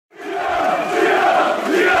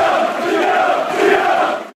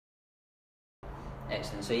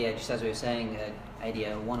So yeah, just as we were saying, Ady,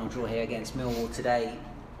 a 1-1 draw here against Millwall today.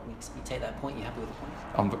 You take that point. You happy with the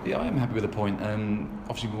point? I am happy with the point.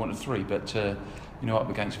 Obviously, we wanted 3, but up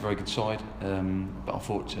against a very good side. But I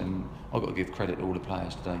thought I've got to give credit to all the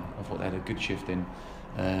players today. I thought they had a good shift in,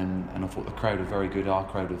 and I thought the crowd were very good. Our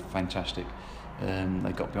crowd were fantastic.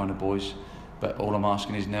 They got behind the boys. But all I'm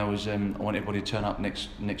asking is now is I want everybody to turn up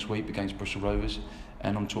next week against Bristol Rovers,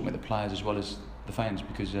 and I'm talking about the players as well as the fans,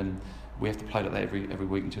 because we have to play like that every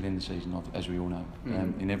week until the end of the season, as we all know,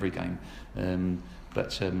 in every game.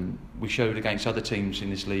 But we showed against other teams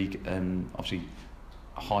in this league, obviously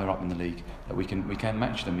higher up in the league, that we can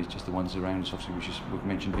match them. It's just the ones around us, obviously, which we've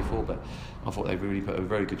mentioned before. But I thought they really put a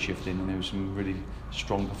very good shift in, and there were some really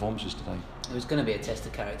strong performances today. It was going to be a test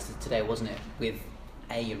of character today, wasn't it? With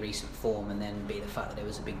your recent form, and then B, the fact that it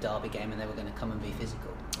was a big derby game and they were going to come and be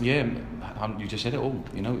physical. Yeah, you just said it all.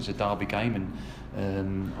 It's a derby game,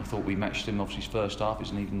 and I thought we matched them. Obviously, his first half,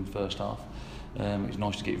 it's an even first half. It was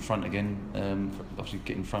nice to get in front again. Obviously,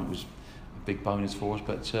 getting in front was a big bonus for us,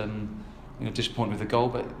 but disappointed with the goal.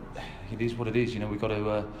 But it is what it is. We've got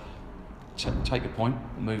to take a point,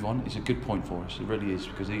 move on. It's a good point for us. It really is,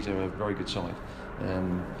 because these are a very good side,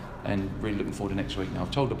 and really looking forward to next week. Now,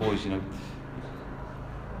 I've told the boys,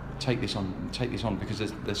 take this on, because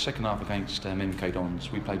the second half against MK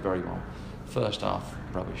Dons, we played very well. First half,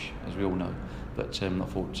 rubbish, as we all know. But I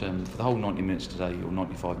thought for the whole 90 minutes today, or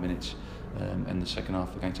 95 minutes, and the second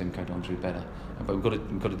half against MK Dons, we were better. But we've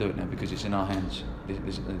got to do it now, because it's in our hands.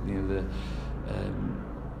 The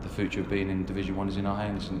future of being in Division 1 is in our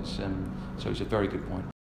hands, and so it's a very good point.